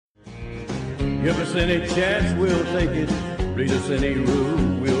Give us any chance, we'll take it. Read us any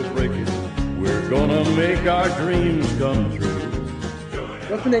rule, we'll break it. We're gonna make our dreams come true.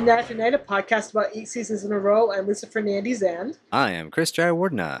 Welcome to Night for Night, a podcast about 8 seasons in a row. I'm Lisa Fernandez, and I am Chris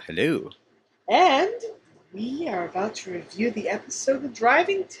Jayawardena. Hello. And we are about to review the episode The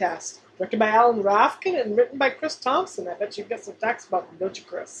Driving Test, directed by Alan Rafkin and written by Chris Thompson. I bet you've got some facts about them, don't you,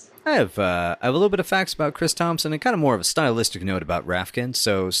 Chris? I have a little bit of facts about Chris Thompson and kind of more of a stylistic note about Rafkin.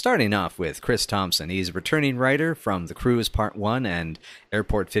 So starting off with Chris Thompson, he's a returning writer from The Cruise Part 1 and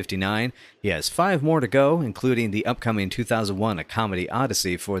Airport 59. He has 5 more to go, including the upcoming 2001 A Comedy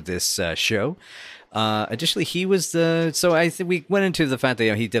Odyssey for this show. Additionally, he was so I think we went into the fact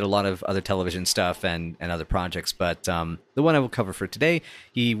that he did a lot of other television stuff and other projects, but the one I will cover for today,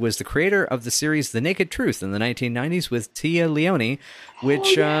 he was the creator of the series The Naked Truth in the 1990s with Tia Leone,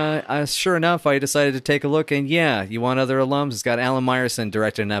 which sure enough, I decided to take a look, and yeah, you want other alums? It's got Alan Meyerson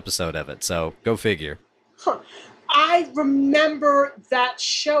directed an episode of it, so go figure. Huh. I remember that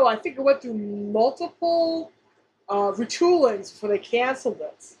show. I think it went through multiple retoolings before they canceled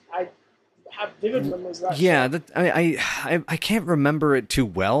it. I have vivid memories of that. Yeah, I can't remember it too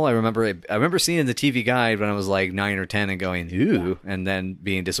well. I remember seeing the TV guide when I was like 9 or 10 and going, ooh, and then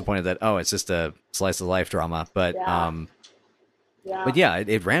being disappointed that, oh, it's just a slice of life drama. But but yeah,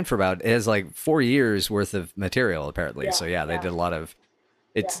 it ran for it has like 4 years worth of material apparently. So they did a lot of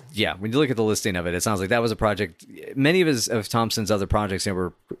when you look at the listing of it, it sounds like that was a project. Many of Thompson's other projects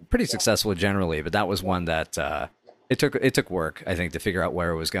were pretty successful generally, but that was one that it took work, I think, to figure out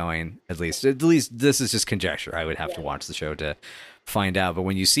where it was going. At least this is just conjecture. I would have to watch the show to find out. But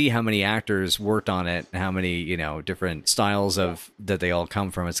when you see how many actors worked on it, and how many different styles of that they all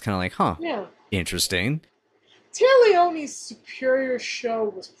come from, it's kind of like, interesting. Tia Leone's superior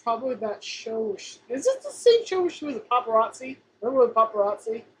show was probably that show. Is this the same show where she was a paparazzi? Remember the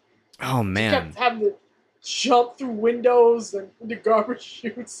paparazzi? Oh man! She kept having to jump through windows and into garbage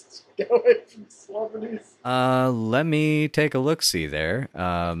chutes to get away from celebrities. Let me take a look-see there.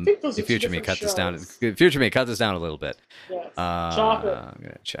 If future me cut this down. Future me cut this down a little bit. Yes. Chocolate. I'm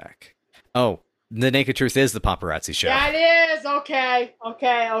gonna check. Oh, The Naked Truth is the paparazzi show. Yeah, it is. Okay.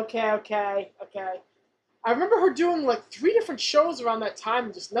 I remember her doing like 3 different shows around that time,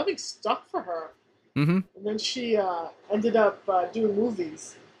 and just nothing stuck for her. Mm-hmm. And then she ended up doing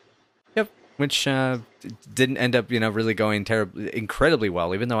movies. Yep, which didn't end up, really going incredibly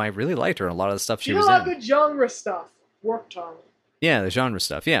well. Even though I really liked her and a lot of the stuff she was in. A lot of good genre stuff worked on it. Yeah, the genre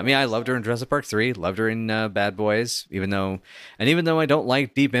stuff. Yeah, I mean, I loved her in Jurassic Park 3. Loved her in Bad Boys. Even though I don't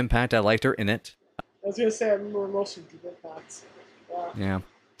like Deep Impact, I liked her in it. I was gonna say I remember most of Deep Impact. Yeah.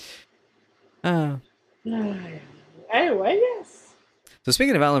 Anyway, yes. So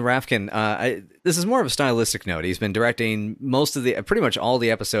speaking of Alan Rafkin, this is more of a stylistic note. He's been directing pretty much all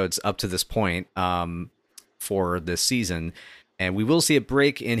the episodes up to this point for this season, and we will see a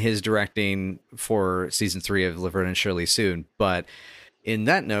break in his directing for season 3 of Laverne Shirley soon. But in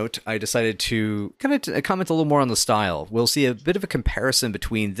that note, I decided to kind of comment a little more on the style. We'll see a bit of a comparison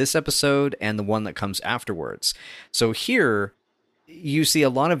between this episode and the one that comes afterwards. So here, you see a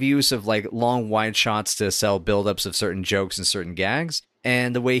lot of use of like long wide shots to sell buildups of certain jokes and certain gags.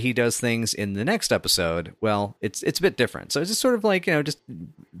 And the way he does things in the next episode, well, it's a bit different. So it's just sort of like, just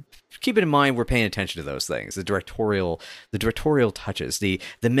keep it in mind. We're paying attention to those things. The directorial touches, the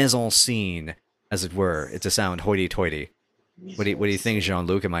mise en scene, as it were. It's a sound hoity-toity. What do you think,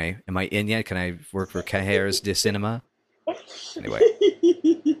 Jean-Luc? Am I in yet? Can I work for Cahiers de Cinema? Anyway.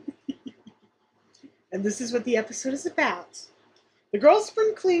 And this is what the episode is about. The girls'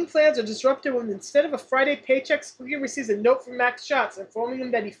 spring cleaning plans are disrupted when instead of a Friday paycheck, Squiggy receives a note from Max Shotz informing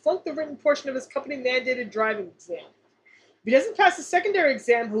him that he flunked the written portion of his company-mandated driving exam. If he doesn't pass the secondary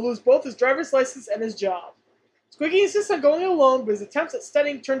exam, he'll lose both his driver's license and his job. Squiggy insists on going alone, but his attempts at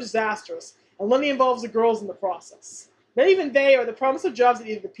studying turn disastrous, and Lenny involves the girls in the process. Not even they or the promise of jobs at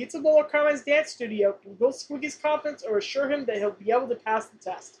either the Pizza Bowl or Carmine's dance studio can build Squiggy's confidence or assure him that he'll be able to pass the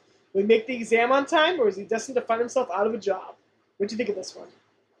test. Will he make the exam on time, or is he destined to find himself out of a job? What do you think of this one?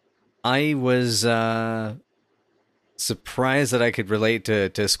 I was surprised that I could relate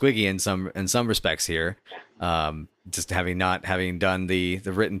to Squiggy in some respects here. Just having done the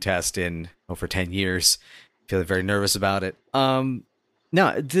written test for 10 years, feeling very nervous about it. Generally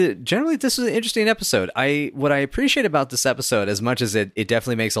this was an interesting episode. What I appreciate about this episode, as much as it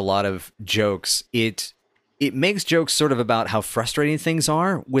definitely makes a lot of jokes, it makes jokes sort of about how frustrating things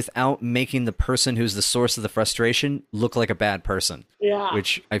are without making the person who's the source of the frustration look like a bad person. Yeah.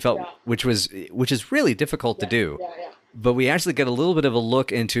 Which I felt, which is really difficult to do. Yeah. But we actually get a little bit of a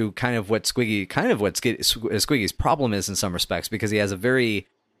look into what Squiggy's problem is in some respects, because he has a very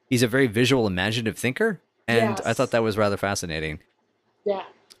he's a very visual, imaginative thinker, and I thought that was rather fascinating. Yeah.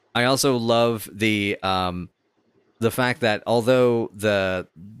 I also love the fact that although the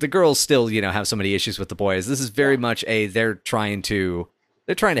girls still, have so many issues with the boys, this is very much they're trying to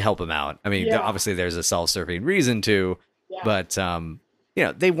help him out. I mean, obviously there's a self-serving reason to, but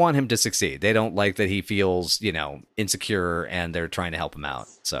they want him to succeed. They don't like that he feels, insecure, and they're trying to help him out.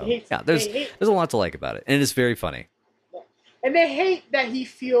 So there's a lot to like about it, and it's very funny. Yeah. And they hate that he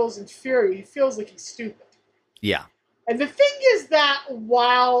feels inferior. He feels like he's stupid. Yeah. And the thing is that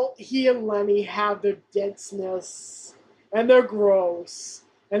while he and Lenny have their denseness, and they're gross,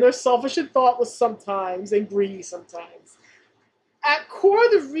 and they're selfish and thoughtless sometimes, and greedy sometimes, at core,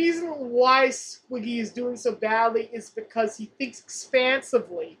 the reason why Squiggy is doing so badly is because he thinks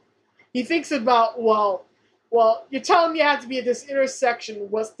expansively. He thinks about, well, you're telling me I have to be at this intersection.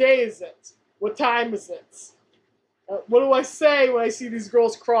 What day is it? What time is it? What do I say when I see these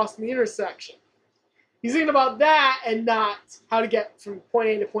girls crossing the intersection? He's thinking about that and not how to get from point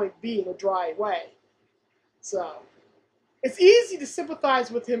A to point B in a dry way. So, it's easy to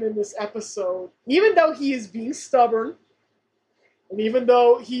sympathize with him in this episode, even though he is being stubborn, and even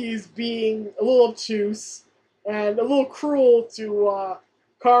though he is being a little obtuse and a little cruel to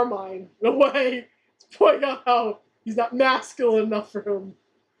Carmine, in a way, to point out how he's not masculine enough for him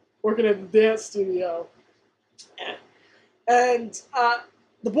working at the dance studio. And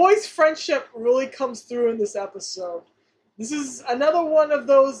the boys' friendship really comes through in this episode. This is another one of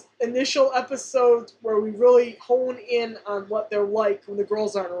those initial episodes where we really hone in on what they're like when the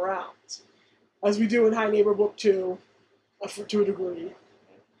girls aren't around, as we do in High Neighbor Book 2, to a degree.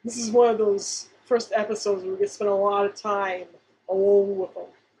 This is one of those first episodes where we get to spend a lot of time alone with them.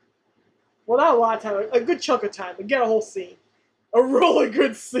 Well, not a lot of time, a good chunk of time, but get a whole scene. A really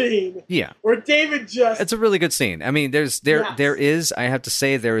good scene. Yeah. Where David just... It's a really good scene. I mean, there is, I have to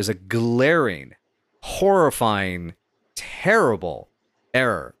say, there is a glaring, horrifying, terrible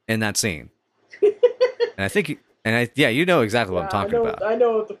error in that scene. And I think, you know exactly what I'm talking about. I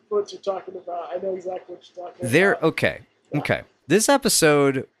know what you're talking about. I know exactly what you're talking about. Okay. Yeah. Okay. This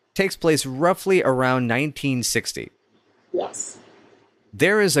episode takes place roughly around 1960. Yes.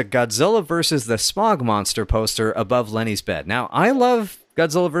 There is a Godzilla versus the Smog Monster poster above Lenny's bed. Now, I love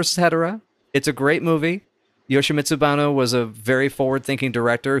Godzilla vs. Hedorah. It's a great movie. Yoshimitsu Banno was a very forward-thinking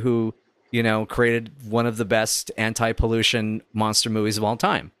director who, created one of the best anti-pollution monster movies of all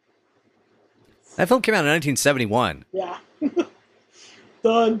time. That film came out in 1971. Yeah.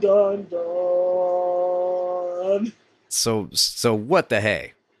 Dun, dun, dun. So what the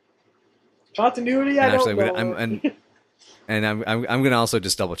hey? Continuity, I don't know. And I'm going to also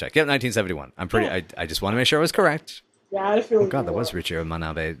just double check. Yep, 1971. I'm pretty. Yeah. I just want to make sure I was correct. Yeah, I feel. Oh God, that was Richiro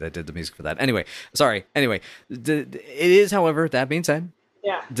Manabe that did the music for that. Anyway, sorry. Anyway, it is, however, that being said,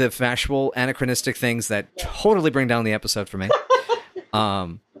 the factual anachronistic things that totally bring down the episode for me.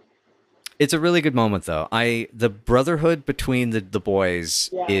 It's a really good moment, though. The brotherhood between the boys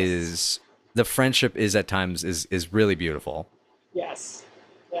is, the friendship is at times is really beautiful. Yes.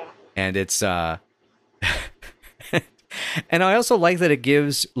 Yeah. And it's and I also like that it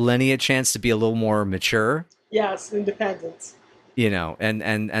gives Lenny a chance to be a little more mature. Yes, independent.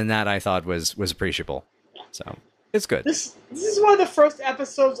 And that I thought was appreciable. Yeah. So it's good. This is one of the first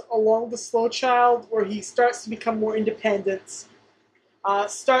episodes along the Slow Child where he starts to become more independent.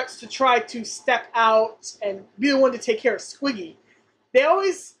 Starts to try to step out and be the one to take care of Squiggy. They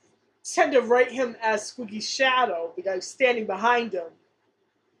always tend to write him as Squiggy's shadow, the guy who's standing behind him.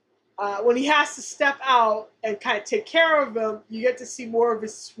 When he has to step out and kind of take care of him, you get to see more of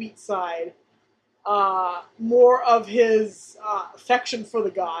his sweet side, more of his affection for the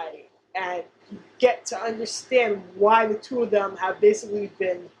guy, and you get to understand why the two of them have basically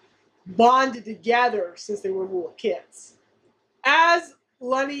been bonded together since they were little kids. As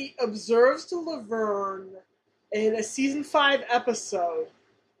Lenny observes to Laverne in a season 5 episode,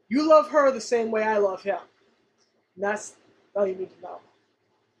 you love her the same way I love him. And that's all you need to know.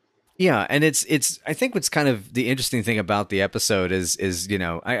 Yeah, and it's I think what's kind of the interesting thing about the episode is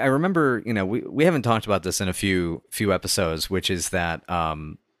I remember we haven't talked about this in a few episodes, which is that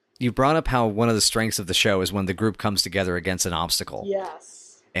you brought up how one of the strengths of the show is when the group comes together against an obstacle.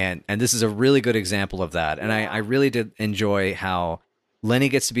 Yes. And this is a really good example of that. And I really did enjoy how Lenny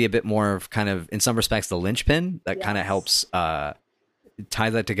gets to be a bit more of kind of, in some respects, the linchpin that kind of helps tie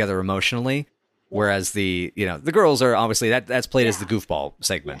that together emotionally. Whereas the girls are obviously that's played as the goofball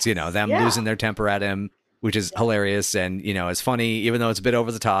segments, them losing their temper at him, which is hilarious and, it's funny, even though it's a bit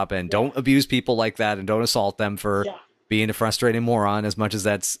over the top, and don't abuse people like that and don't assault them for being a frustrating moron, as much as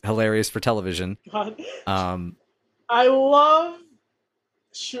that's hilarious for television. God. I love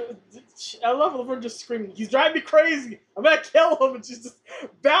I love Laverne just screaming, "He's driving me crazy! I'm gonna kill him!" And she's just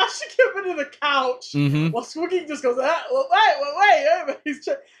bashing him into the couch while Squiggy just goes, wait.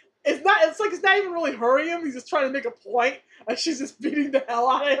 It's like it's not even really hurting him. He's just trying to make a point, and she's just beating the hell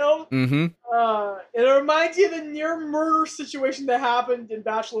out of him. It reminds you of the near murder situation that happened in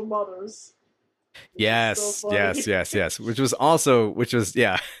Bachelor Mothers. Yes. Which was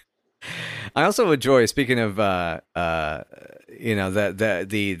yeah. I also enjoy, speaking of the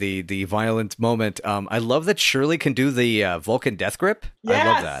violent moment. I love that Shirley can do the Vulcan death grip. Yes! I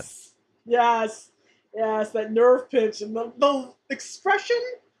love that. Yes, that nerve pinch and the expression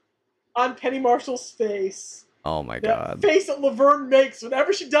on Penny Marshall's face. Oh my god! The face that Laverne makes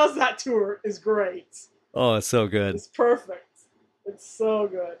whenever she does that to her is great. Oh, it's so good. It's perfect. It's so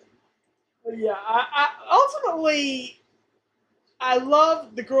good. But yeah, I ultimately, I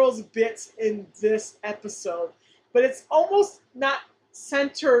love the girls' bits in this episode, but it's almost not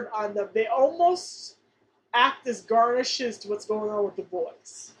centered on them. They almost act as garnishes to what's going on with the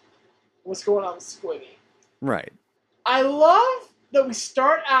boys. What's going on with Squiggy. Right. I love that we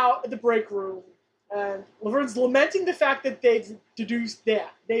start out at the break room, and Laverne's lamenting the fact that they've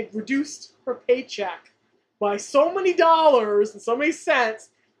reduced her paycheck by so many dollars and so many cents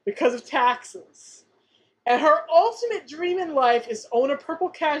because of taxes. And her ultimate dream in life is own a purple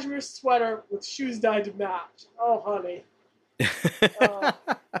cashmere sweater with shoes dyed to match. Oh, honey.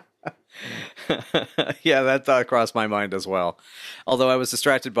 Yeah, that thought crossed my mind as well. Although I was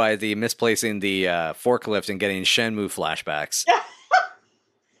distracted by the misplacing the forklift and getting Shenmue flashbacks.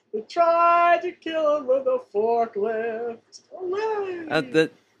 They tried to kill him with a forklift.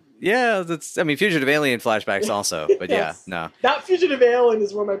 That's. I mean, Fugitive Alien flashbacks also, but yes. Yeah, no. That Fugitive Alien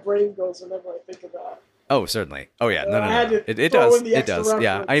is where my brain goes whenever I think of that. Oh, certainly. Oh, yeah. No. It does. It does. Reference.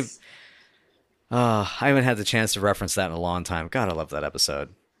 Yeah, I haven't had the chance to reference that in a long time. God, I love that episode.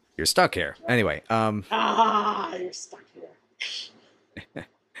 You're stuck here. Anyway. You're stuck here.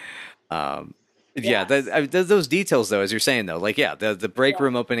 Yeah, those details though, as you're saying though, like the break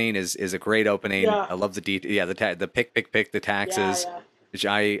room opening is a great opening. Yeah. I love the detail. Yeah, the pick the taxes, which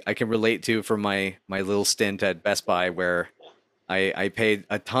I can relate to from my little stint at Best Buy where I paid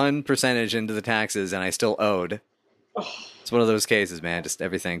a ton percentage into the taxes and I still owed. It's one of those cases, man. Just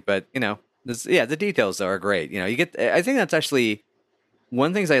everything, but the details though are great. You get. I think that's actually one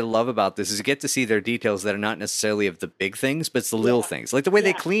of the things I love about this is you get to see their details that are not necessarily of the big things, but it's the little things, like the way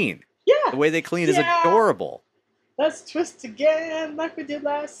they clean. Yeah. The way they clean is adorable. Let's twist again like we did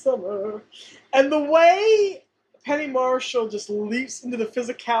last summer. And the way Penny Marshall just leaps into the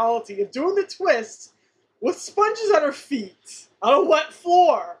physicality of doing the twist with sponges on her feet on a wet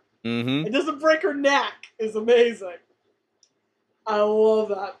floor. Mm-hmm. It doesn't break her neck is amazing. I love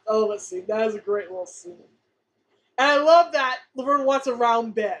that. I love that scene. That is a great little scene. And I love that Laverne wants a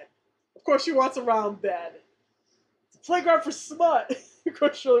round bed. Of course she wants a round bed. It's a playground for smut.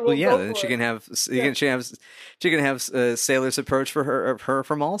 Well, yeah, then she can have sailors approach for her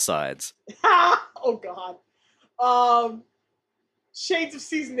from all sides. Oh God, shades of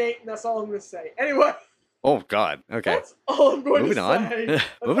season 8, and that's all I'm going to say. Anyway. Oh God. Okay. That's all I'm going to say. That's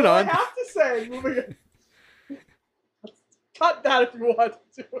Moving on. I have to say. Moving on. Cut that if you want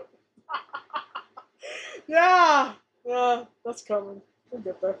to. Yeah, that's coming. We'll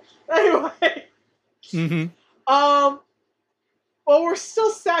get there. Anyway. Mm-hmm. Well, we're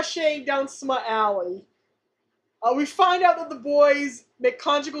still sashaying down Smut Alley. We find out that the boys make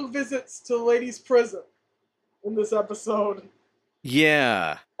conjugal visits to the ladies' prison in this episode.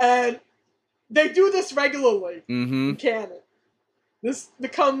 Yeah. And they do this regularly in canon. This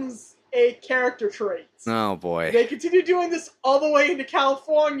becomes a character trait. Oh, boy. They continue doing this all the way into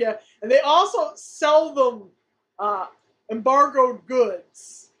California, and they also sell them embargoed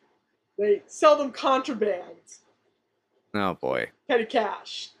goods. They sell them contraband. Oh, boy. Petty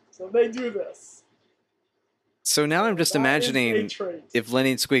cash. So they do this. So now I'm just imagining if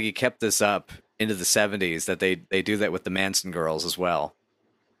Lenny and Squiggy kept this up into the 70s, that they do that with the Manson girls as well.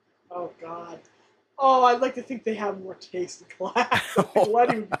 Oh, God. Oh, I'd like to think they have more taste and class. I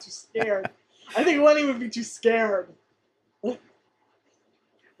think Lenny would be too scared.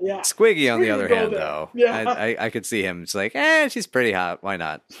 Yeah. Squiggy, on the other hand, though, yeah. I could see him. It's like, she's pretty hot. Why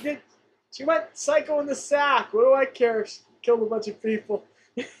not? She went psycho in the sack. What do I care? She killed a bunch of people.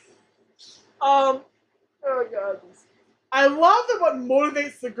 Oh, God. I love that what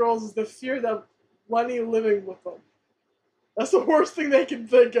motivates the girls is the fear of Lenny living with them. That's the worst thing they can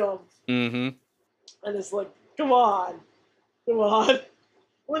think of. Mm-hmm. And it's like, come on.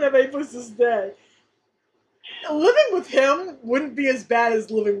 Wouldn't have any place to stay. Living with him wouldn't be as bad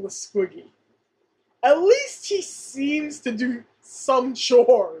as living with Squiggy. At least he seems to do some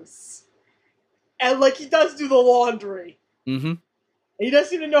chores. And, like, he does do the laundry. Mm-hmm. He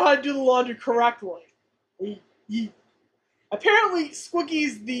doesn't even know how to do the laundry correctly. He apparently,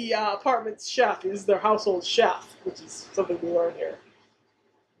 Squiggy's the apartment's chef. He's their household chef, which is something we learn here.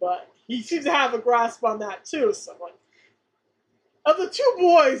 But he seems to have a grasp on that, too. So, like, of the two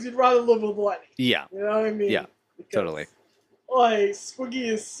boys, you'd rather live with Lenny. Yeah. You know what I mean? Yeah, because, totally. like, Squiggy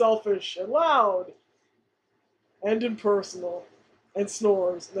is selfish and loud and impersonal and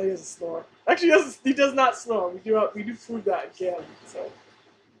snores. No, he doesn't snore. Actually, he does not snore. We do prove that again. So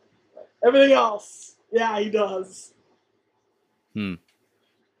everything else, yeah, he does.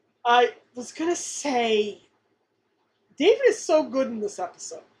 I was gonna say, David is so good in this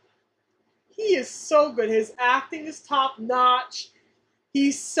episode. He is so good. His acting is top notch.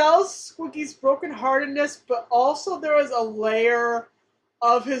 He sells Squiggy's brokenheartedness, but also there is a layer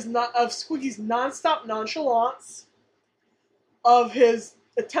of Squiggy's nonstop nonchalance, of his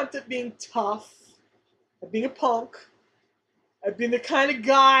attempt at being tough, at being a punk, at being the kind of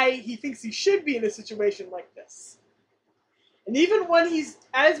guy he thinks he should be in a situation like this. And even when he's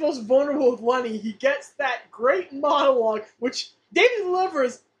at his most vulnerable with Lenny, he gets that great monologue, which David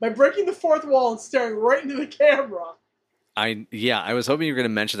delivers by breaking the fourth wall and staring right into the camera. I was hoping you were going to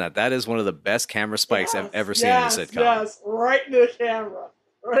mention that. That is one of the best camera spikes I've ever seen in a sitcom. Yes, right into the camera.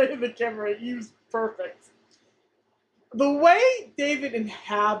 Right into the camera. He was perfect. The way David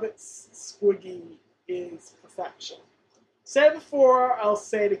inhabits Squiggy is perfection. Said it before, I'll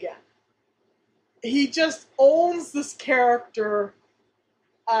say it again. He just owns this character.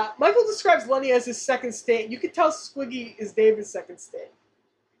 Michael describes Lenny as his second state. You can tell Squiggy is David's second state,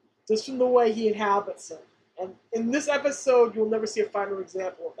 just from the way he inhabits him. And in this episode, you'll never see a finer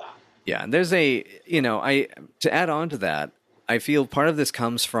example of that. Yeah, and there's to add on to that, I feel part of this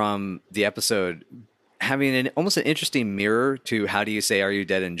comes from the episode having almost an interesting mirror to how do you say "are you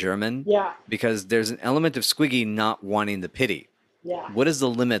dead" in German? Yeah. Because there's an element of Squiggy not wanting the pity. Yeah. What is the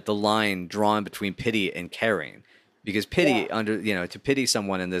limit, the line drawn between pity and caring? Because pity to pity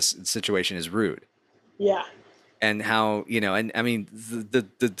someone in this situation is rude. Yeah. And how, and I mean the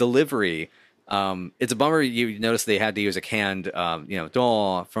delivery, it's a bummer you notice they had to use a canned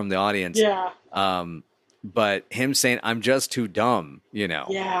 "daw" from the audience. Yeah. But him saying "I'm just too dumb,"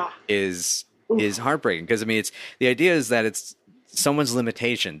 is heartbreaking, because I mean the idea is that it's someone's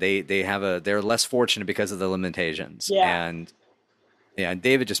limitation. They're less fortunate because of the limitations. Yeah. And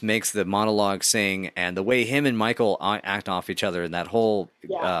David just makes the monologue sing, and the way him and Michael act off each other in that whole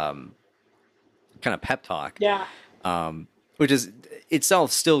kind of pep talk. Yeah. Which is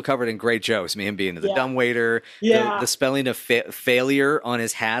itself still covered in great jokes. I mean, him being the dumbwaiter, the spelling of failure on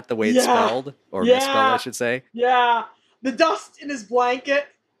his hat, the way it's spelled, or misspelled, I should say. Yeah. The dust in his blanket,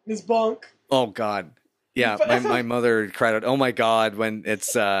 in his bunk. Oh, God. Yeah, my mother cried out, "Oh, my God," when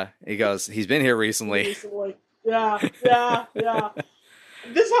it's, he goes, "He's been here recently." Yeah.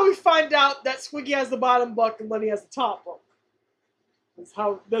 This is how we find out that Squiggy has the bottom bunk and Lenny has the top bunk.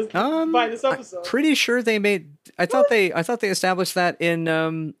 By this episode. I'm pretty sure they made. I thought they established that in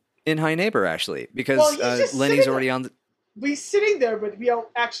High Neighbor, actually, because Lenny's already on the. He's sitting there, but we don't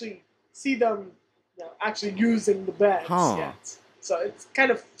actually see them, actually using the beds yet. So it's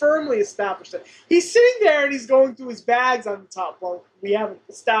kind of firmly established that he's sitting there and he's going through his bags on the top bunk. We haven't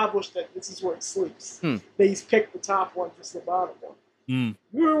established that this is where he sleeps. That he's picked the top one versus the bottom one.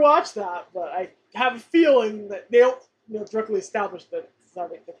 We will watch that, but I have a feeling that they don't directly establish that this is how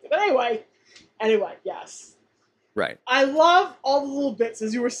they picked it. But anyway, yes. Right. I love all the little bits,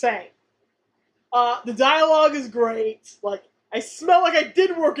 as you were saying. The dialogue is great. Like, I smell like I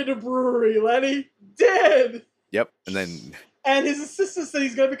did work at a brewery, Lenny. Did! Yep, and then... And his assistant said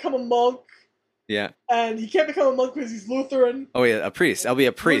he's going to become a monk. Yeah. And he can't become a monk because he's Lutheran. Oh, yeah, a priest. I'll be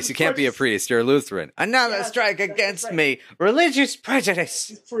a priest. You can't be a priest. You're a Lutheran. Another strike against me. Religious prejudice.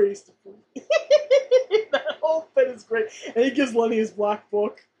 He's a priest. That whole bit is great. And he gives Lenny his black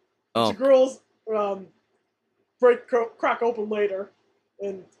book. Which the girls crack open later.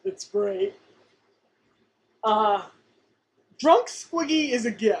 And it's great. Drunk Squiggy is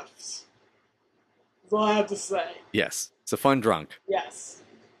a gift. That's all I have to say. Yes. It's a fun drunk. Yes.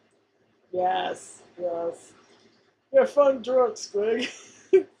 You're a fun drunk, Squig.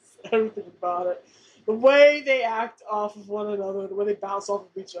 Everything about it. The way they act off of one another, the way they bounce off of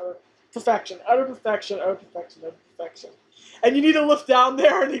each other. Perfection. Utter perfection, utter perfection, utter perfection. And you need to lift down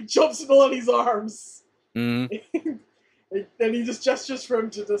there, and he jumps into Lenny's arms. Mm-hmm. And he just gestures for him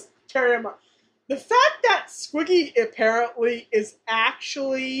to just carry him up. The fact that Squiggy apparently is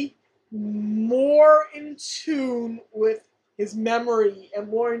actually more in tune with his memory and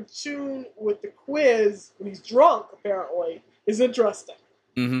more in tune with the quiz when he's drunk, apparently, is interesting.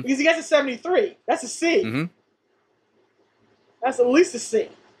 Mm-hmm. Because he gets a 73. That's a C. Mm-hmm. That's at least a C.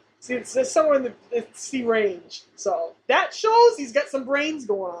 See, it's somewhere in the C range. So that shows he's got some brains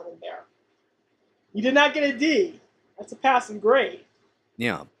going on in there. He did not get a D. That's a passing grade.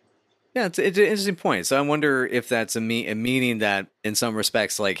 Yeah. Yeah, it's an interesting point. So I wonder if that's a meaning that, in some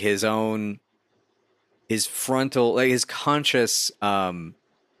respects, like his frontal, like his conscious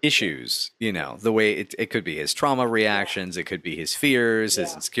issues, the way it could be his trauma reactions, it could be his fears,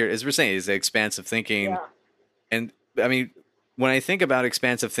 his insecurity, as we're saying, his expansive thinking. Yeah. And I mean, when I think about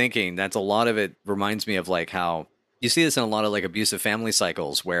expansive thinking, that's a lot of it reminds me of like how you see this in a lot of like abusive family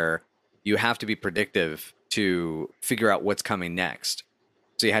cycles where you have to be predictive to figure out what's coming next.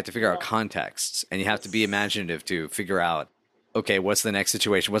 So you have to figure out contexts, and you have to be imaginative to figure out, okay, what's the next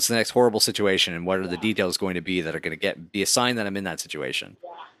situation? What's the next horrible situation? And what are the details going to be that are going to be a sign that I'm in that situation?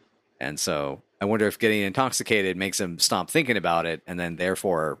 Yeah. And so I wonder if getting intoxicated makes him stop thinking about it. And then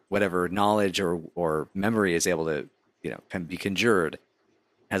therefore, whatever knowledge or memory is able to, can be conjured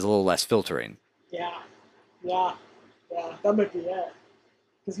has a little less filtering. Yeah. Yeah. Yeah. That might be it.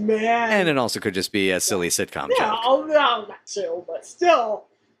 Because, man. And it also could just be a silly sitcom joke. No, not too, but still,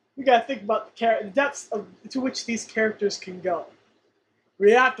 we gotta think about the depths to which these characters can go.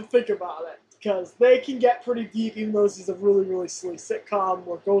 We have to think about it, because they can get pretty deep, even though this is a really, really silly sitcom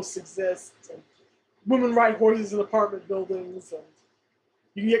where ghosts exist, and women ride horses in apartment buildings, and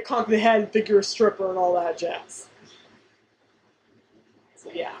you can get conked in the head and think you're a stripper and all that jazz. So,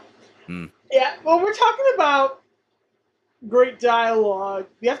 yeah. Yeah, well, we're talking about great dialogue.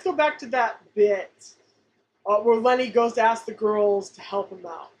 We have to go back to that bit where Lenny goes to ask the girls to help him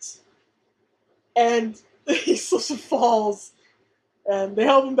out. And he slips and falls, and they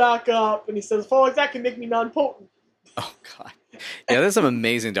help him back up, and he says, fall like that can make me non-potent. Oh, God. Yeah, there's some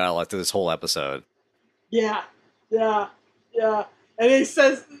amazing dialogue to this whole episode. Yeah. And he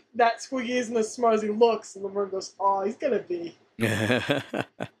says that Squiggy isn't as smart as he looks, and Laverne goes, oh, he's gonna be.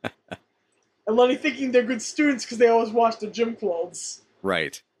 And Lenny thinking they're good students because they always wash their gym clothes.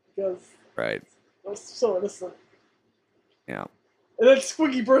 Right. Because right. They're so innocent. Yeah. And then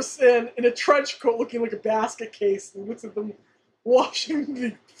Squiggy bursts in a trench coat looking like a basket case and looks at them washing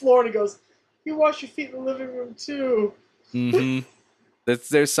the floor and he goes, you wash your feet in the living room too. Mm-hmm.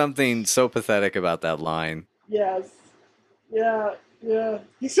 There's something so pathetic about that line. Yes. Yeah.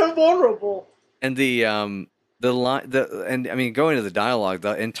 He's so vulnerable. And going to the dialogue,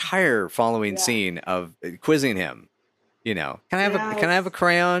 the entire following scene of quizzing him, can I have a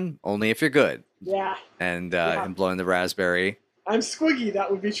crayon? Only if you're good. Yeah. And blowing the raspberry. I'm Squiggy,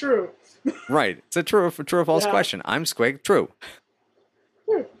 that would be true. Right. It's a true or false question. I'm Squig, true.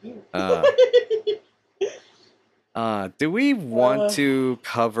 Do we want to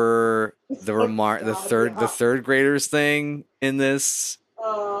cover the third graders thing in this?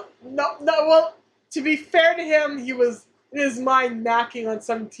 No, well, to be fair to him, he was in his mind knocking on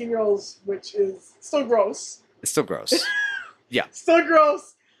 17-year-olds, which is still gross. It's still gross. Yeah. Still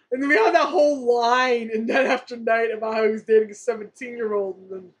gross. And then we had that whole line in Night After Night about how he was dating a 17-year-old and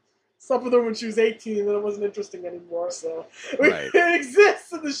then slept with her when she was 18 and then it wasn't interesting anymore. So it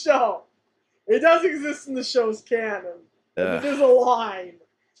exists in the show. It does exist in the show's canon. It is a line.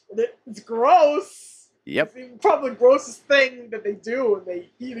 And it's gross. Yep. It's probably the grossest thing that they do when they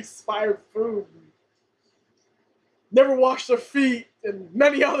eat expired food. And never wash their feet and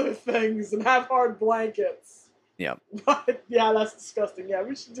many other things and have hard blankets. Yeah. But yeah, that's disgusting. Yeah,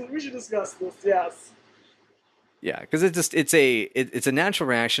 we should discuss this. Yes. Yeah, because it's a natural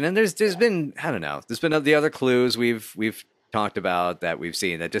reaction, and there's been there's been the other clues we've talked about that we've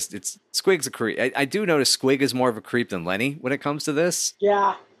seen that just Squig's a creep. I do notice Squig is more of a creep than Lenny when it comes to this.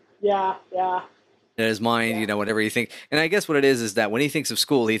 Yeah. In his mind, whatever you think, and I guess what it is that when he thinks of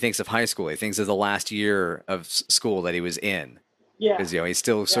school, he thinks of high school. He thinks of the last year of school that he was in. Yeah. Because, he's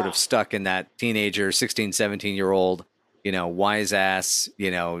still sort of stuck in that teenager, 16, 17-year-old, wise ass,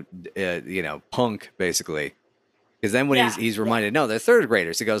 punk, basically. Because then when he's reminded, no, they're third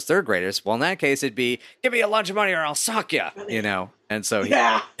graders. He goes, third graders? Well, in that case, it'd be, give me a lunch money or I'll sock you, And so,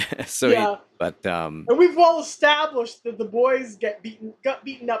 and we've well established that the boys got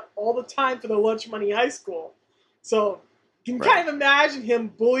beaten up all the time for their lunch money in high school. So you can kind of imagine him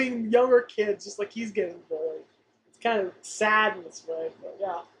bullying younger kids just like he's getting bullied. Kind of sad in this way, but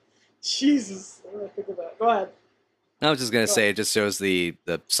yeah. Jesus, I don't think of that. Go ahead. I was just gonna say it just shows the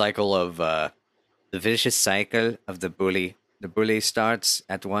cycle of the vicious cycle of the bully. The bully starts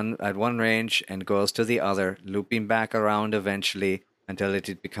at one range and goes to the other, looping back around eventually until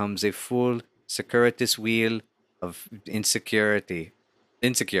it becomes a full circuitous wheel of insecurity.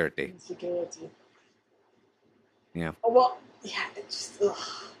 Yeah. Well, yeah, it's just, ugh.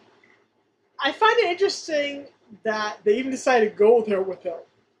 I find it interesting that they even decided to go there with him.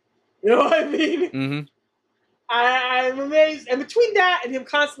 You know what I mean? Mm-hmm. I'm amazed. And between that and him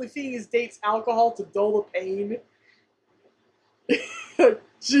constantly feeding his dates alcohol to dull the pain,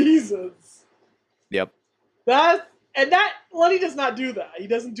 Jesus. Yep. Lenny does not do that. He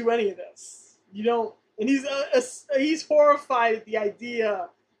doesn't do any of this. You don't, and he's horrified at the idea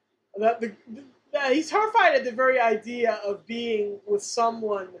that he's horrified at the very idea of being with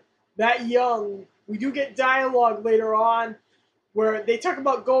someone that young. We do get dialogue later on where they talk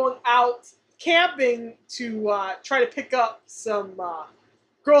about going out camping to try to pick up some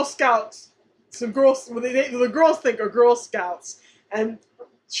Girl Scouts, some girls. The girls think are Girl Scouts, and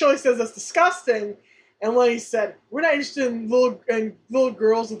Shirley says that's disgusting. And Lenny said, "We're not interested in little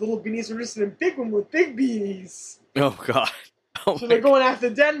girls with little beanies. We're interested in big women with big beanies." Oh God. Oh, so they're going after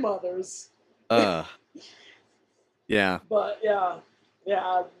den mothers. Yeah. But yeah.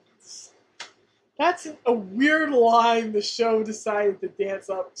 That's a weird line the show decided to dance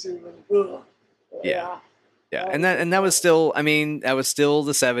up to. And, yeah. And that was still, I mean, that was still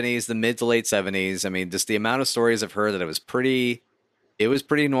the 70s, the mid to late 70s. I mean, just the amount of stories I've heard that it was pretty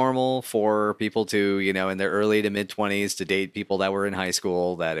normal for people to, you know, in their early to mid 20s to date people that were in high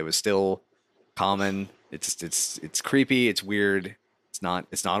school, that it was still common. It's creepy. It's weird. It's not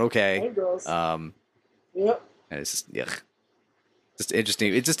okay. And girls. Yep. And it's just, yuck. Just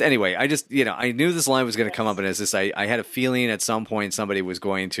interesting. It's just, anyway, I just, you know, I knew this line was going to come up, and it's just, I had a feeling at some point somebody was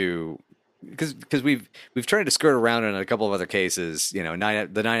going to, because we've tried to skirt around in a couple of other cases, you know,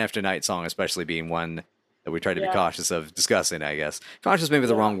 the Night After Night song especially being one that we tried to be cautious of discussing, I guess. Cautious may be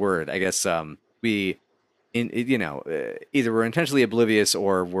the wrong word. I guess either we're intentionally oblivious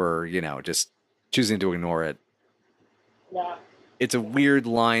or we're, you know, just choosing to ignore it. Yeah. It's a weird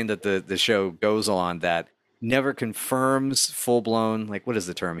line that the show goes on that never confirms full-blown, like, what is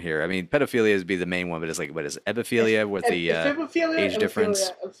the term here? I mean, pedophilia would be the main one, but it's like, what is it? Epiphilia with the age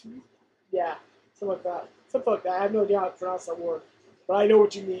difference? Yeah, something like that. I have no idea how to pronounce that word, but I know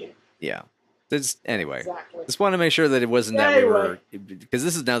what you mean. Yeah. Anyway, exactly. Just want to make sure that it wasn't that we were, because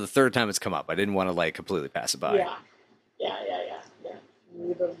this is now the third time it's come up. I didn't want to, like, completely pass it by. Yeah.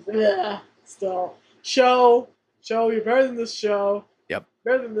 Still. Show, you're better than this show. Yep.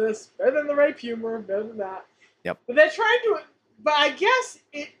 Better than this. Better than the rape humor. Better than that. Yep. But they're trying to. But I guess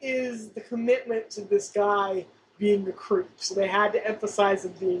it is the commitment to this guy being the creep. So they had to emphasize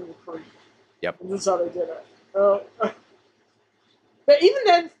him being the creep. Yep. And this is how they did it. But even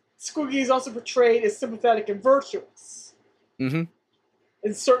then, Squiggy is also portrayed as sympathetic and virtuous. Mm-hmm.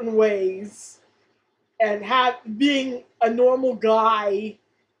 In certain ways. And being a normal guy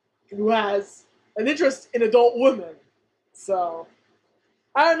who has an interest in adult women. So,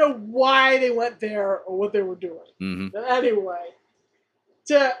 I don't know why they went there or what they were doing. Mm-hmm. But anyway,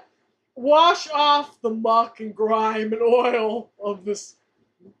 to wash off the muck and grime and oil of this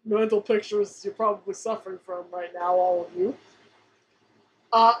mental pictures you're probably suffering from right now, all of you,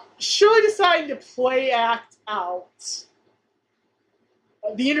 Shirley decided to play act out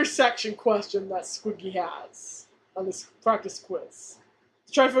the intersection question that Squiggy has on this practice quiz.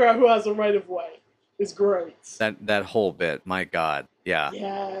 To try to figure out who has the right of way is great. That whole bit, my God. Yeah.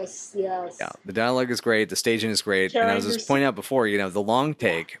 Yes. Yeah. The dialogue is great. The staging is great. And I was just pointing out before, you know, the long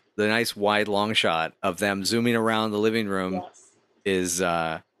take, the nice wide long shot of them zooming around the living room is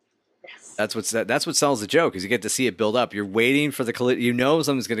that's what sells the joke, is you get to see it build up. You're waiting for you know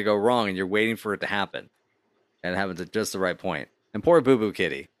something's going to go wrong, and you're waiting for it to happen, and it happens at just the right point. And poor Boo Boo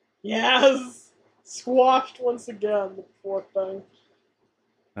Kitty. Yes, squashed once again. The poor thing.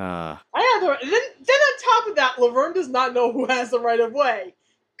 Then on top of that, Laverne does not know who has the right of way.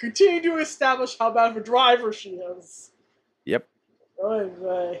 Continue to establish how bad of a driver she is. Yep.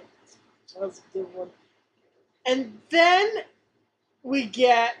 That's a good one. And then we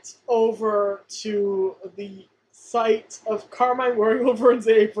get over to the site of Carmine wearing Laverne's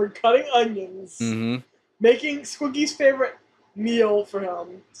apron, cutting onions, making Squiggy's favorite meal for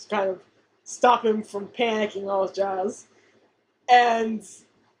him to kind of stop him from panicking, all his jazz. And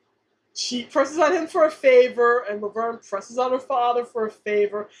she presses on him for a favor, and Laverne presses on her father for a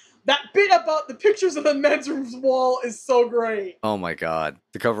favor. That bit about the pictures of the men's room's wall is so great. Oh my God.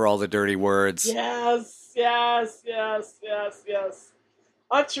 To cover all the dirty words. Yes. You're going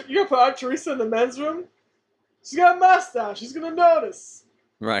to put Aunt Teresa in the men's room? She's got a mustache. She's going to notice.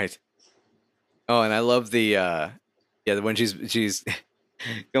 Right. Oh, and I love the, when she's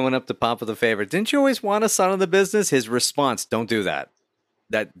going up to Papa the favor. Didn't you always want a son in the business? His response, don't do that.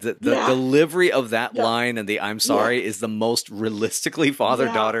 The delivery of that line and the I'm sorry is the most realistically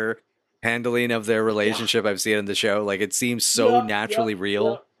father-daughter handling of their relationship I've seen in the show. Like, it seems so naturally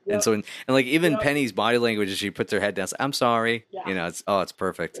real. And so, and like even Penny's body language as she puts her head down, it's like, I'm sorry. You know, it's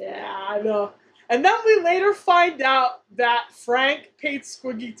perfect. Yeah, I know. And then we later find out that Frank paid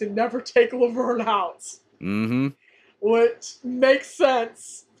Squiggy to never take Laverne out. Mm-hmm. Which makes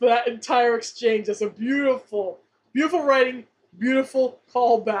sense for that entire exchange. It's a beautiful, beautiful writing, beautiful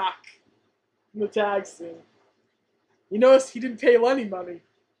callback in the tag scene. You notice he didn't pay Lenny money.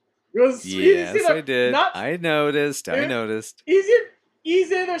 Yes, I did. I noticed.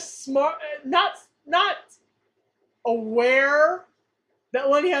 He's either smart, not aware that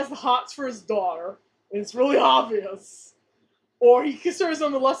Lenny has the hots for his daughter, and it's really obvious, or he considers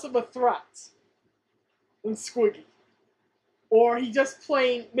him less of a threat than Squiggy. Or he just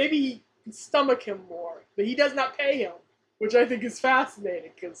plain, maybe he can stomach him more, but he does not pay him, which I think is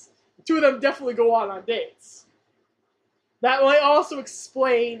fascinating, because the two of them definitely go out on dates. That might also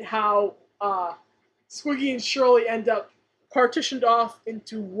explain how Squiggy and Shirley end up partitioned off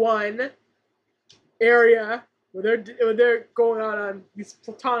into one area where they're going out on these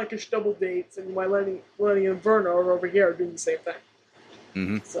platonic-ish double dates, and why Lenny and Verna are over here doing the same thing.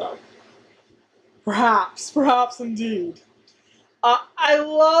 Mm-hmm. So, perhaps indeed. I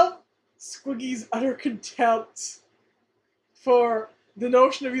love Squiggy's utter contempt for the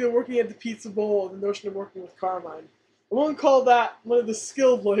notion of either working at the Pizza Bowl or the notion of working with Carmine. I won't call that one of the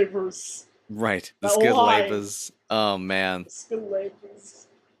skilled labors. Right, the skilled labors. Oh, man. The skilled labors.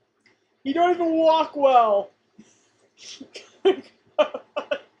 You don't even walk well.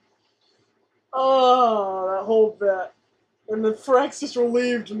 Oh, that whole bit. And then Frank's just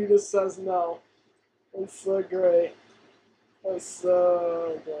relieved when he just says no. It's so great. That's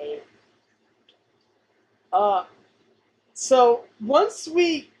so great. So once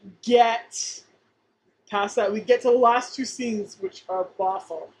we get past that, we get to the last two scenes, which are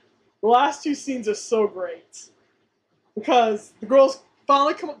awful. The last two scenes are so great because the girls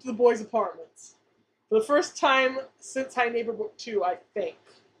finally come up to the boys' apartments for the first time since High Neighbor Book 2, I think.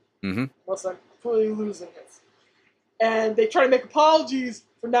 Mm-hmm. Unless I'm completely losing it. And they try to make apologies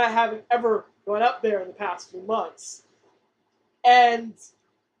for not having ever gone up there in the past few months. And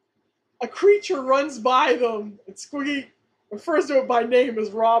a creature runs by them, and Squiggy refers to it by name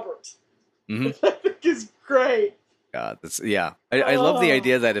as Robert. Mm-hmm. Which I think is great. God, I love the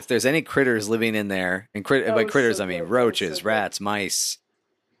idea that if there's any critters living in there, and by critters I mean roaches, rats, mice,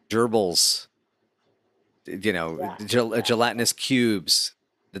 gerbils, gelatinous cubes,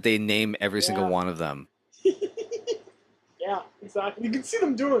 that they name every single one of them. Yeah, exactly. You can see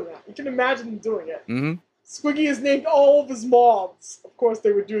them doing that. You can imagine them doing it. Mm-hmm. Squiggy has named all of his mobs. Of course,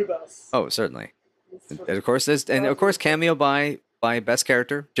 they would do this. Oh, certainly. And of course, cameo by best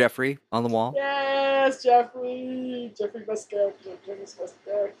character Jeffrey on the wall. Yes, Jeffrey. Jeffrey, best character. Jeffrey's best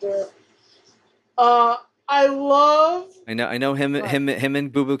character. I love. I know him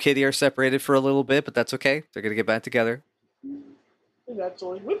and Boo Boo Kitty are separated for a little bit, but that's okay. They're gonna get back together.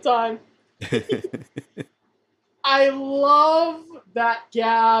 Eventually, with time. I love that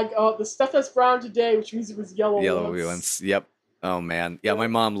gag. Oh, the stuff that's brown today, which means it was yellow. Yellow once. Yep. Oh man. Yeah, my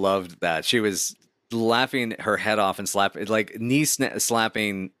mom loved that. She was laughing her head off and slapping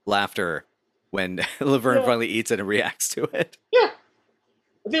laughter when Laverne finally eats it and reacts to it. Yeah.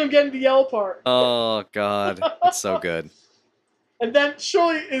 I think I'm getting the yellow part. Oh god, it's so good. And then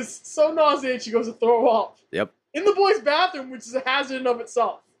Shirley is so nauseated she goes to throw up. Yep. In the boys' bathroom, which is a hazard in of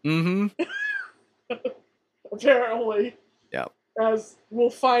itself. Mm-hmm. Apparently. Yeah. As we'll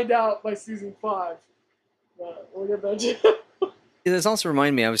find out by season 5. We'll get back to This also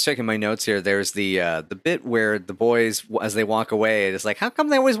reminded me, I was checking my notes here, there's the bit where the boys, as they walk away, it's like, how come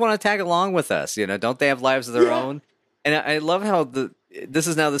they always want to tag along with us? Don't they have lives of their own? And I love how this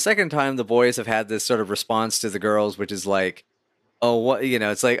is now the second time the boys have had this sort of response to the girls, which is like, oh, what,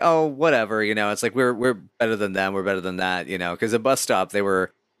 it's like, oh, whatever, it's like, we're better than them, we're better than that, because at bus stop,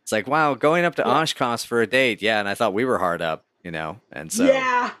 it's like, wow, going up to Oshkosh for a date, and I thought we were hard up, and so.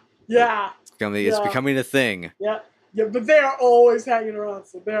 Yeah. It's becoming a thing. Yeah, but they are always hanging around,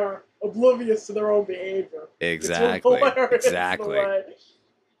 so they're oblivious to their own behavior. Exactly.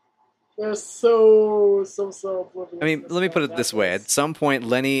 They're so oblivious. I mean, let me put it this way. At some point,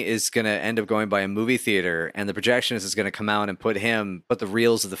 Lenny is going to end up going by a movie theater, and the projectionist is going to come out and put the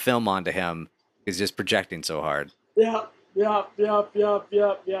reels of the film onto him. He's just projecting so hard. Yeah.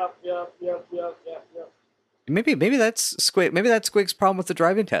 Maybe that's Squig's problem with the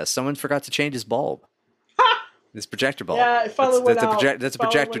driving test. Someone forgot to change his bulb. This projector bulb. Yeah, it finally went out. That's a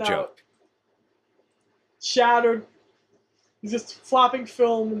projector joke. Shattered. He's just flopping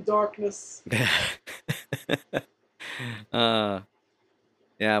film in darkness. Yeah,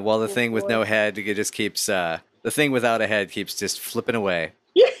 Yeah, while the Oh, thing with boy. no head, it just keeps the thing without a head keeps just flipping away.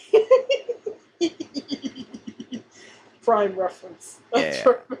 Prime reference. That's Yeah.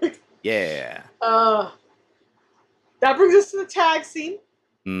 perfect. Yeah. That brings us to the tag scene.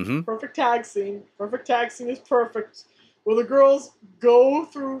 Mm-hmm. Perfect tag scene. Perfect tag scene is perfect. Where the girls go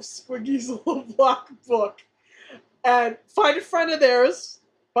through Squiggy's little black book and find a friend of theirs,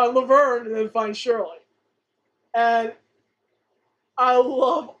 find Laverne, and then find Shirley. And I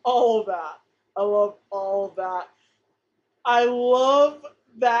love all of that. I love all of that. I love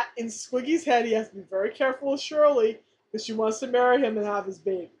that in Squiggy's head he has to be very careful with Shirley because she wants to marry him and have his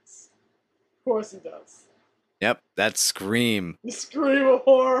babies. Of course he does. Yep, that scream. The scream of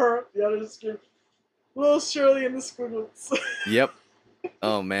horror. The other scream. Little Shirley and the Squiggles. Yep.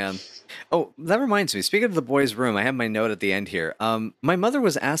 Oh man. Oh, that reminds me. Speaking of the boys' room, I have my note at the end here. My mother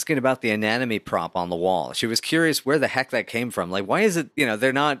was asking about the anatomy prop on the wall. She was curious where the heck that came from. Like, why is it?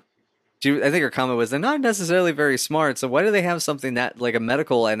 They're not. I think her comment was they're not necessarily very smart. So why do they have something that like a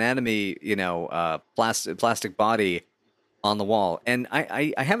medical anatomy, plastic body on the wall? And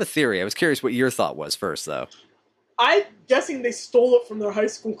I have a theory. I was curious what your thought was first, though. I'm guessing they stole it from their high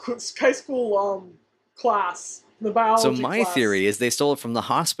school class, the biology So my class. theory is they stole it from the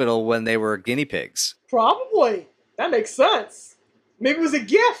hospital when they were guinea pigs. Probably. That makes sense. Maybe it was a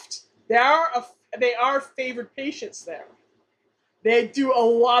gift. They are favored patients there. They do a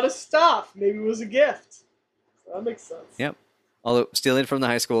lot of stuff. Maybe it was a gift. So that makes sense. Yep. Although stealing from the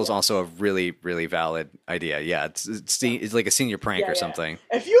high school is also a really, really valid idea. Yeah, it's like a senior prank or something.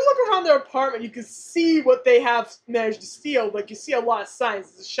 If you look around their apartment, you can see what they have managed to steal. Like, you see a lot of signs.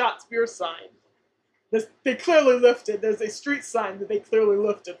 There's a Shotz beer sign. They clearly lifted. There's a street sign that they clearly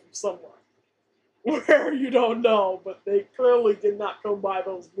lifted from somewhere. Where you don't know, but they clearly did not come by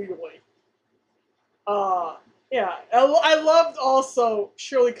those legally. Yeah. I loved also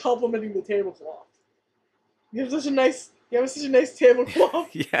Shirley complimenting the tablecloth. You have such a nice tablecloth.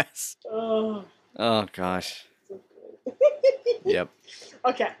 Yes. Oh gosh. So Yep.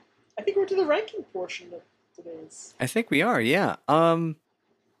 Okay. I think we're to the ranking portion of today's. I think we are, yeah.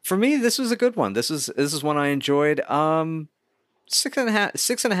 For me, this was a good one. This is one I enjoyed.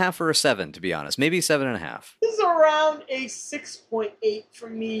 6.5 or a 7, to be honest. Maybe 7.5. This is around a 6.8 for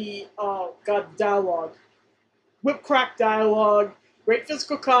me. Got dialogue. Whip crack dialogue. Great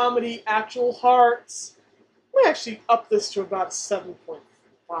physical comedy. Actual hearts. I'm going to actually up this to about a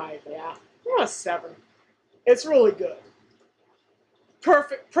 7.5. Yeah. Around a 7. It's really good.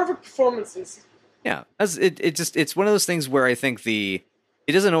 Perfect performances. Yeah. It's one of those things where I think it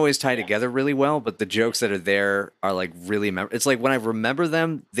doesn't always tie together really well, but the jokes that are there are like really it's like when I remember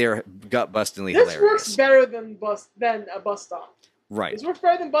them, they're gut-bustingly hilarious. This works better than a bus stop. Right. This works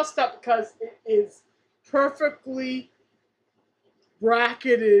better than bus stop because it is perfectly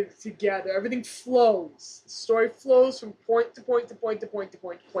bracketed together. Everything flows. The story flows from point to point to point to point to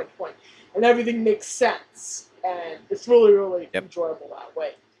point to point to point. And everything makes sense. And it's really, really enjoyable that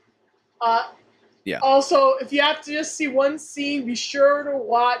way. Yeah. Also, if you have to just see one scene, be sure to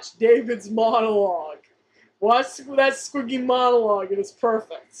watch David's monologue. Watch that Squiggy monologue. It is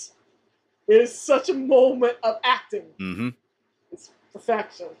perfect. It is such a moment of acting. Mm-hmm. It's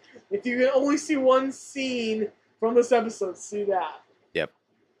perfection. If you can only see one scene from this episode, see that. Yep.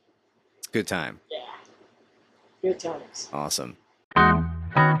 It's a good time. Yeah. Good times. Awesome.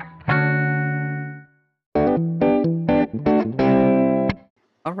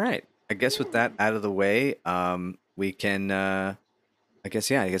 All right. I guess with that out of the way, we can. I guess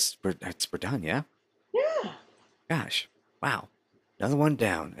we're done. Yeah. Yeah. Gosh. Wow. Another one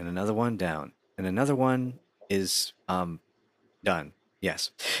down, and another one down, and another one is done.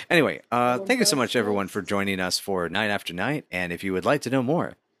 Yes. Anyway, thank you so much, everyone, for joining us for Night After Night. And if you would like to know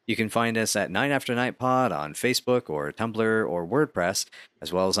more, you can find us at Night After Night Pod on Facebook or Tumblr or WordPress,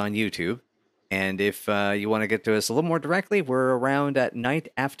 as well as on YouTube. And if you want to get to us a little more directly, we're around at Night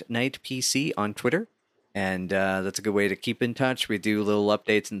After Night PC on Twitter. And that's a good way to keep in touch. We do little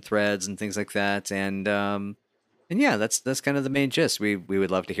updates and threads and things like that. And yeah, that's kind of the main gist. We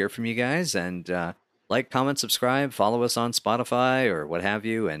would love to hear from you guys. And like, comment, subscribe, follow us on Spotify or what have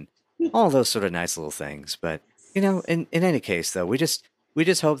you, and all those sort of nice little things. But in any case, though, we just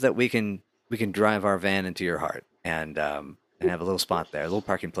hope that we can drive our van into your heart and have a little spot there, a little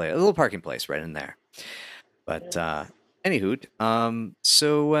parking place right in there. But anywho,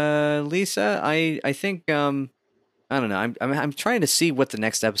 so Lisa, I think I don't know. I'm trying to see what the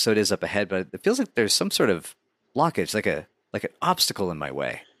next episode is up ahead, but it feels like there's some sort of blockage, like an obstacle in my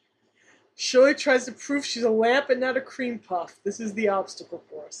way. Shirley tries to prove she's a lamp and not a cream puff. This is the obstacle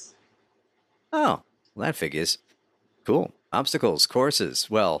course. Oh, well, that figures. Cool. Obstacles, courses.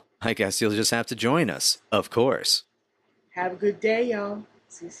 Well, I guess you'll just have to join us, of course. Have a good day, y'all.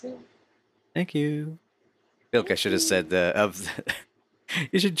 See you soon. Thank you. I feel like I should have said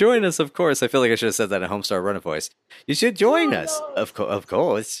you should join us, of course. I feel like I should have said that in Homestar Runner voice. You should join us, no. of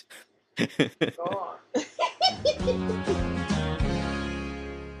course. Go on.